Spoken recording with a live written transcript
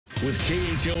With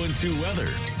KHON2 weather,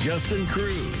 Justin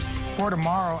Cruz. For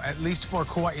tomorrow, at least for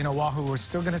Kauai and Oahu, we're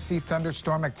still going to see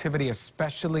thunderstorm activity,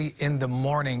 especially in the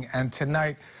morning. And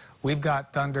tonight, we've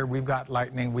got thunder, we've got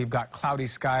lightning, we've got cloudy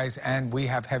skies, and we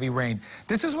have heavy rain.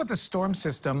 This is what the storm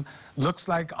system looks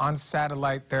like on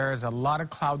satellite. There is a lot of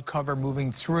cloud cover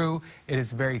moving through. It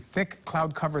is very thick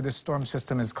cloud cover. This storm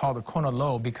system is called a Kona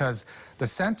low because the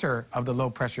center of the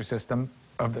low pressure system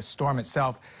of the storm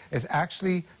itself is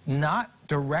actually not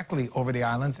directly over the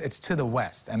islands. It's to the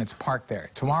west, and it's parked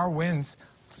there. Tomorrow, winds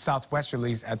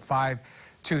southwesterlies at 5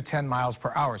 to 10 miles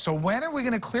per hour. So when are we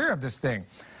going to clear of this thing?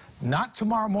 Not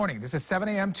tomorrow morning. This is 7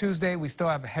 a.m. Tuesday. We still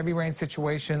have a heavy rain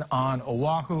situation on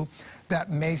Oahu.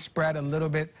 That may spread a little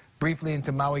bit briefly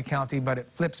into Maui County, but it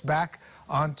flips back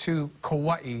onto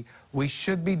Kauai. We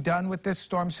should be done with this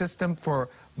storm system for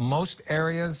most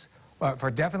areas,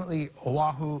 for definitely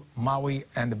Oahu, Maui,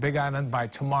 and the Big Island by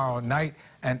tomorrow night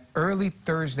and early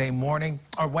Thursday morning,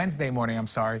 or Wednesday morning, I'm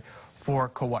sorry, for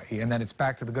Kauai. And then it's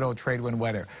back to the good old trade wind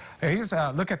weather. Here's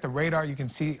a look at the radar. You can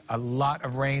see a lot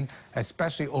of rain,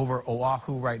 especially over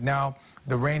Oahu right now.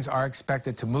 The rains are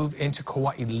expected to move into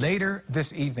Kauai later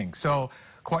this evening. So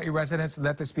Kauai residents,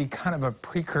 let this be kind of a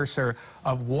precursor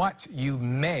of what you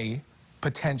may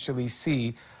potentially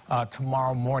see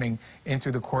tomorrow morning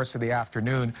into the course of the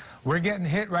afternoon. We're getting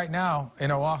hit right now in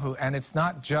Oahu, and it's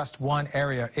not just one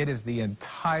area. It is the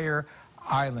entire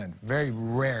island. Very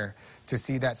rare to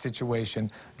see that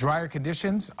situation. Drier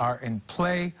conditions are in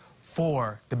play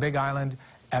for the Big Island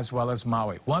as well as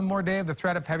Maui. One more day of the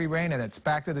threat of heavy rain, and it's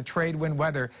back to the trade wind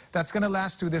weather. That's going to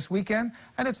last through this weekend,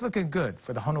 and it's looking good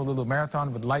for the Honolulu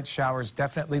Marathon with light showers.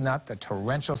 Definitely not the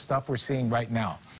torrential stuff we're seeing right now.